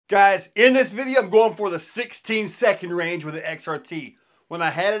Guys, in this video, I'm going for the 16-second range with the XRT. When I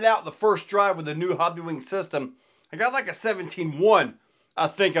had it out the first drive with the new Hobbywing system, I got like a 17.1. I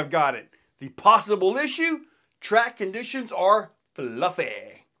think I've got it. The possible issue, track conditions are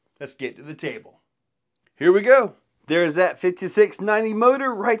fluffy. Let's get to the table. Here we go. There's that 5690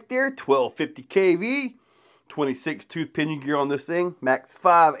 motor right there, 1250 kV, 26 tooth pinion gear on this thing, max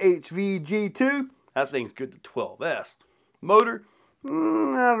 5 HVG2. That thing's good to 12S. Motor,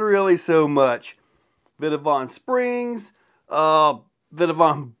 not really so much. Vidavon springs,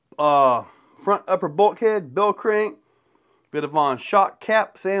 Vidavon front upper bulkhead, bell crank, Vidavon shock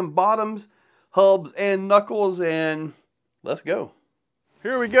caps and bottoms, hubs and knuckles, and let's go.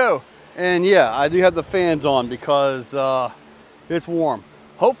 Here we go. And yeah, I do have the fans on because it's warm.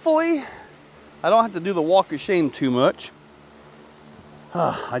 Hopefully, I don't have to do the walk of shame too much.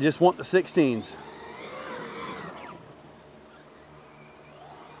 I just want the 16s.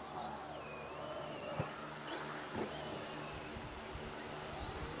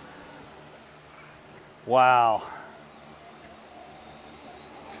 Wow.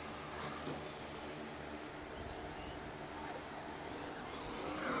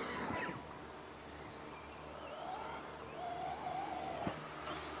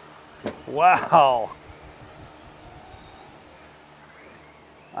 Wow.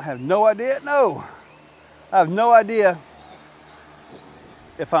 I have no idea. No. I have no idea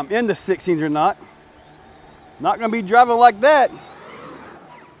if I'm in the 16s or not. Not going to be driving like that.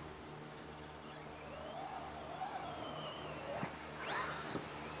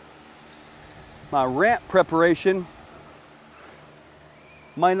 My ramp preparation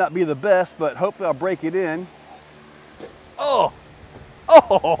might not be the best, but hopefully I'll break it in. Oh!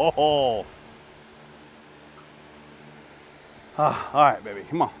 Oh! All right, baby,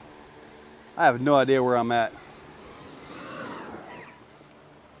 come on. I have no idea where I'm at.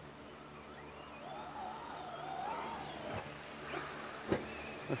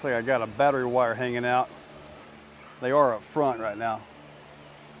 Looks like I got a battery wire hanging out. They are up front right now.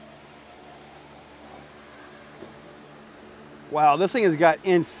 Wow, this thing has got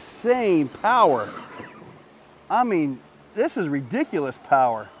insane power. I mean, this is ridiculous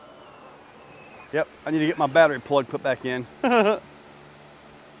power. Yep, I need to get my battery plug put back in.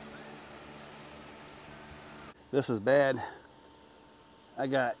 This is bad. I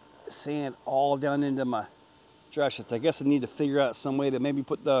got sand all down into my drive shaft. I guess I need to figure out some way to maybe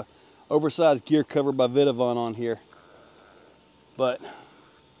put the oversized gear cover by Vidavon on here. But,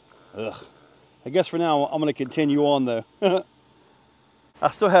 ugh. I guess for now, I'm gonna continue on though. I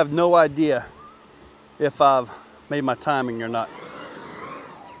still have no idea if I've made my timing or not.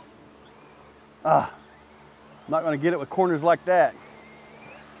 I'm not going to get it with corners like that.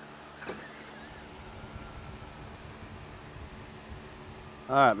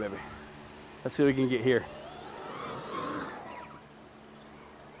 All right, baby. Let's see what we can get here.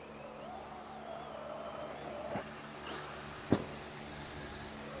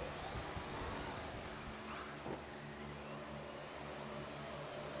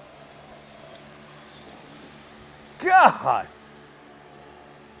 God!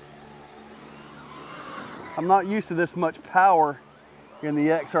 I'm not used to this much power in the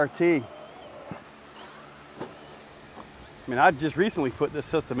XRT. I mean, I just recently put this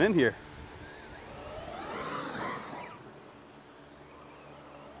system in here.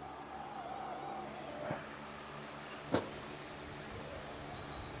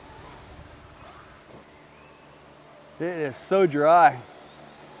 It is so dry.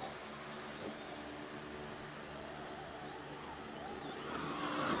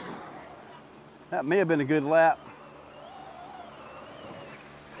 That may have been a good lap.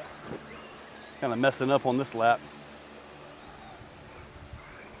 Kind of messing up on this lap.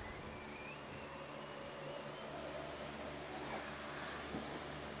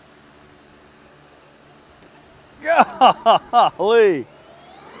 Golly!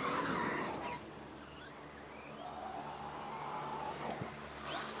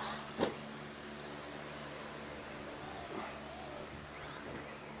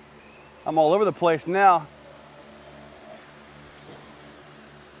 I'm all over the place now.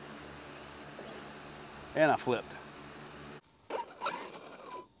 And I flipped.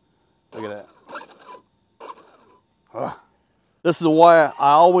 Look at that. Ugh. This is why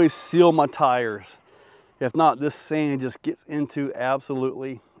I always seal my tires. If not, this sand just gets into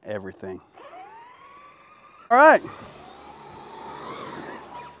absolutely everything. All right.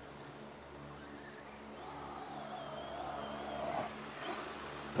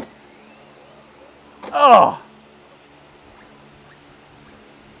 Oh!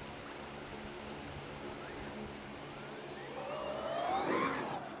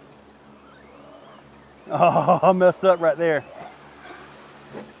 Oh, I messed up right there.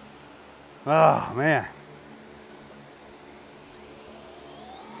 Oh, man.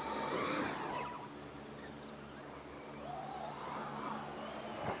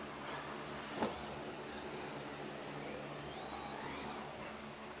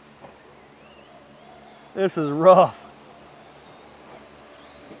 This is rough.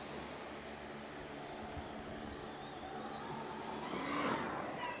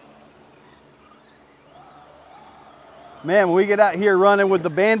 Man, when we get out here running with the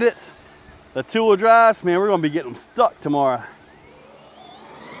Bandits, the two-wheel drives, man, we're gonna be getting them stuck tomorrow.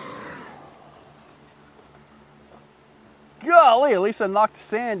 Golly, at least I knocked the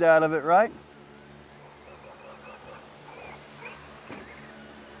sand out of it, right?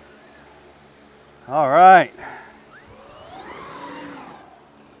 All right.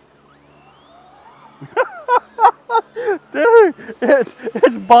 Dude,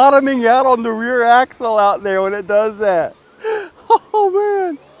 it's bottoming out on the rear axle out there when it does that. Oh,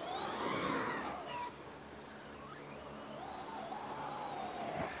 man.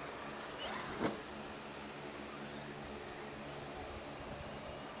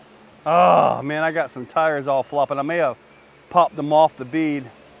 Oh, man, I got some tires all flopping. I may have popped them off the bead.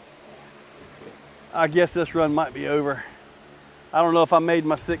 I guess this run might be over. I don't know if I made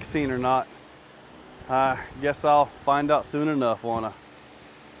my 16 or not. I guess I'll find out soon enough, won't I?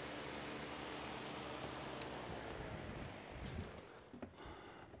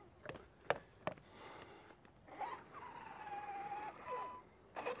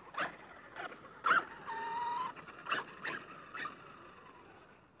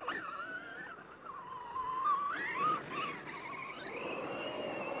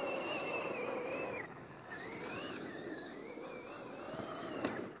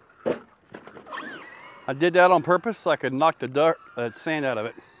 I did that on purpose so I could knock the sand out of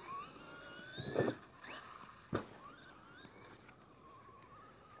it.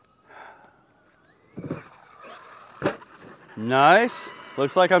 Nice.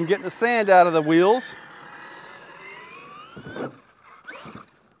 Looks like I'm getting the sand out of the wheels.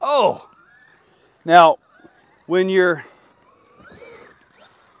 Oh! Now, when you're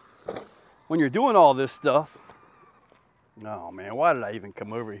doing all this stuff, oh man, why did I even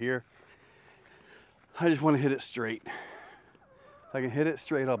come over here? I just want to hit it straight. If I can hit it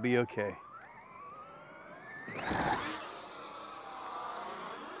straight, I'll be okay.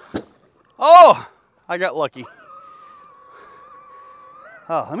 Oh, I got lucky.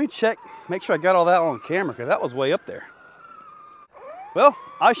 Oh, let me check, make sure I got all that on camera because that was way up there. Well,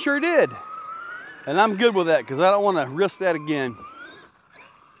 I sure did. And I'm good with that because I don't want to risk that again.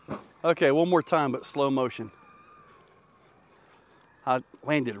 Okay, one more time, but slow motion. I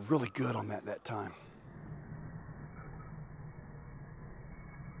landed really good on that time.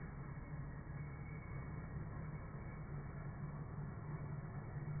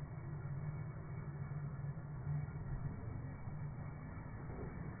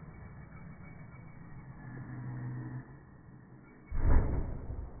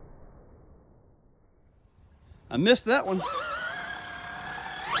 I missed that one.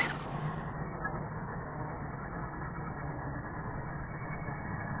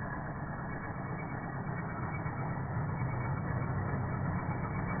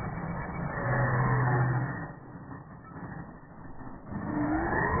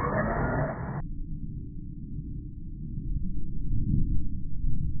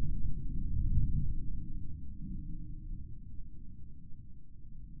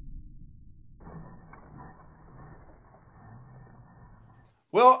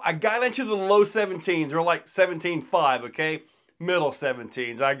 Well, I got into the low 17s, or like 17.5, okay? Middle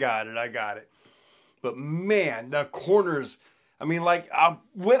 17s, I got it. But man, the corners, I mean, like I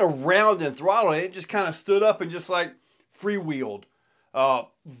went around and throttled it, just kind of stood up and just like freewheeled.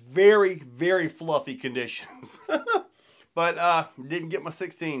 Very, very fluffy conditions. But didn't get my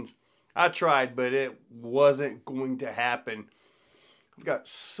 16s. I tried, but it wasn't going to happen. I've got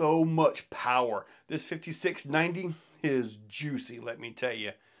so much power. This 5690 is juicy, let me tell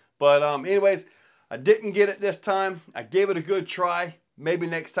you. But anyways, I didn't get it this time. I gave it a good try. Maybe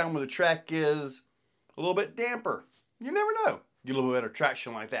next time when the track is a little bit damper. You never know. Get a little better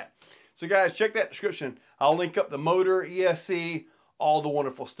traction like that. So guys, check that description. I'll link up the motor, ESC, all the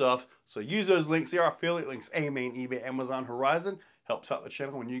wonderful stuff. So use those links. They are affiliate links. AMain, eBay, Amazon, Horizon. Helps out the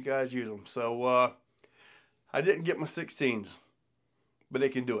channel when you guys use them. So I didn't get my 16s, but they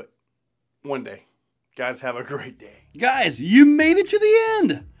can do it one day. Guys, have a great day. Guys, you made it to the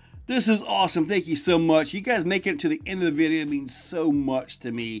end. This is awesome. Thank you so much. You guys making it to the end of the video means so much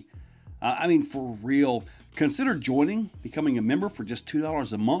to me. I mean, for real. Consider joining, becoming a member for just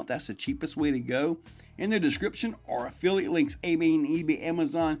 $2 a month. That's the cheapest way to go. In the description are affiliate links, eBay,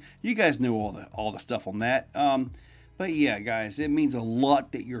 Amazon. You guys know all the stuff on that. But yeah, guys, it means a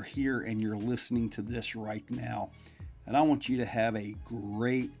lot that you're here and you're listening to this right now. And I want you to have a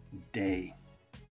great day.